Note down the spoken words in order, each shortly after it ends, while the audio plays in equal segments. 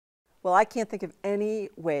Well, I can't think of any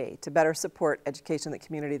way to better support education in the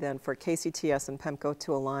community than for KCTS and PEMCO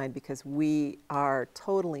to align, because we are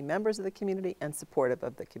totally members of the community and supportive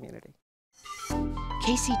of the community.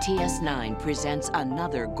 KCTS 9 presents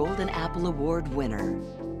another Golden Apple Award winner.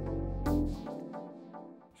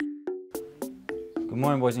 Good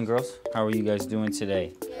morning, boys and girls. How are you guys doing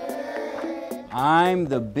today? I'm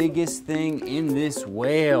the biggest thing in this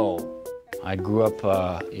whale. I grew up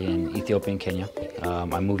in Ethiopia and Kenya.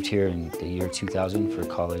 I moved here in the year 2000 for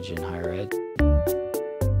college and higher ed.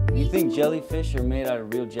 You think jellyfish are made out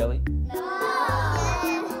of real jelly?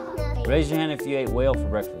 No. Raise your hand if you ate whale for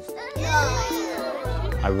breakfast.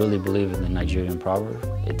 I really believe in the Nigerian proverb,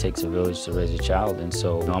 it takes a village to raise a child, and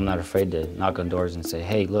so I'm not afraid to knock on doors and say,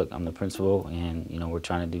 hey, look, I'm the principal, and we're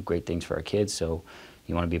trying to do great things for our kids, so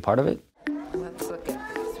you want to be a part of it? Let's look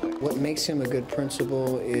at this. What makes him a good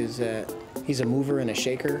principal is that he's a mover and a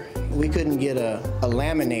shaker. We couldn't get a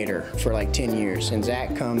laminator for like 10 years, and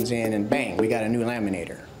Zach comes in and bang, we got a new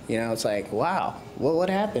laminator. It's like, wow,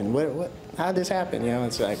 what happened? How did this happen?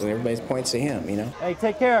 It's like everybody points to him, Hey,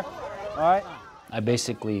 take care, all right? I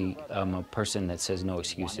basically am a person that says no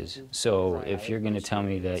excuses. So if you're gonna tell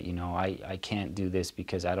me that, I can't do this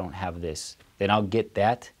because I don't have this, then I'll get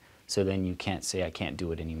that, so then you can't say I can't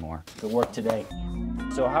do it anymore. Good work today.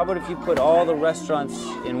 So how about if you put all the restaurants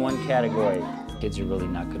in one category? Kids are really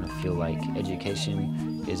not gonna feel like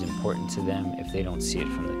education is important to them if they don't see it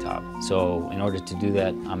from the top. So in order to do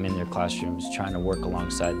that, I'm in their classrooms trying to work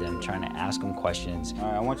alongside them, trying to ask them questions. All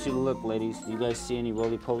right, I want you to look, ladies. Do you guys see any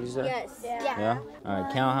roly-polies there? Yes. Yeah? All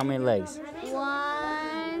right, count how many legs.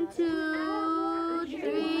 1, 2,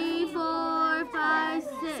 3, 4, 5,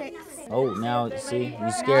 6. Oh, now, see,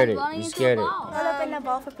 you scared it. You scared it. Roll up in a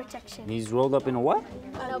ball for protection. He's rolled up in a what?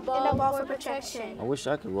 In a ball for protection. I wish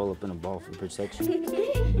I could roll up in a ball for protection.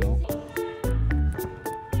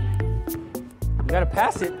 You gotta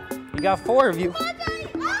pass it. You got 4 of you.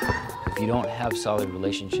 If you don't have solid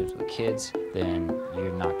relationships with kids, then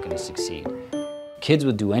you're not gonna succeed. Kids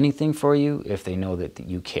will do anything for you if they know that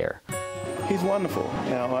you care. He's wonderful.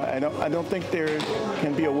 I don't think there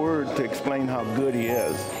can be a word to explain how good he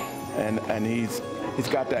is. And he's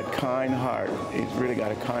got that kind heart. He's really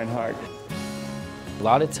got a kind heart. A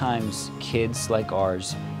lot of times, kids like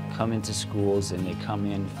ours come into schools and they come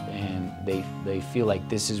in and they feel like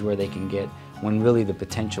this is where they can get, when really the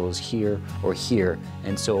potential is here or here.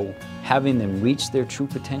 And so having them reach their true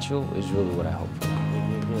potential is really what I hope for.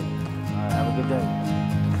 Good. All right, have a good day.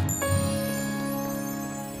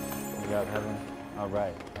 You got heaven? All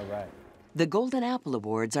right. The Golden Apple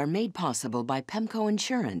Awards are made possible by PEMCO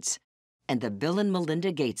Insurance and the Bill and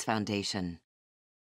Melinda Gates Foundation.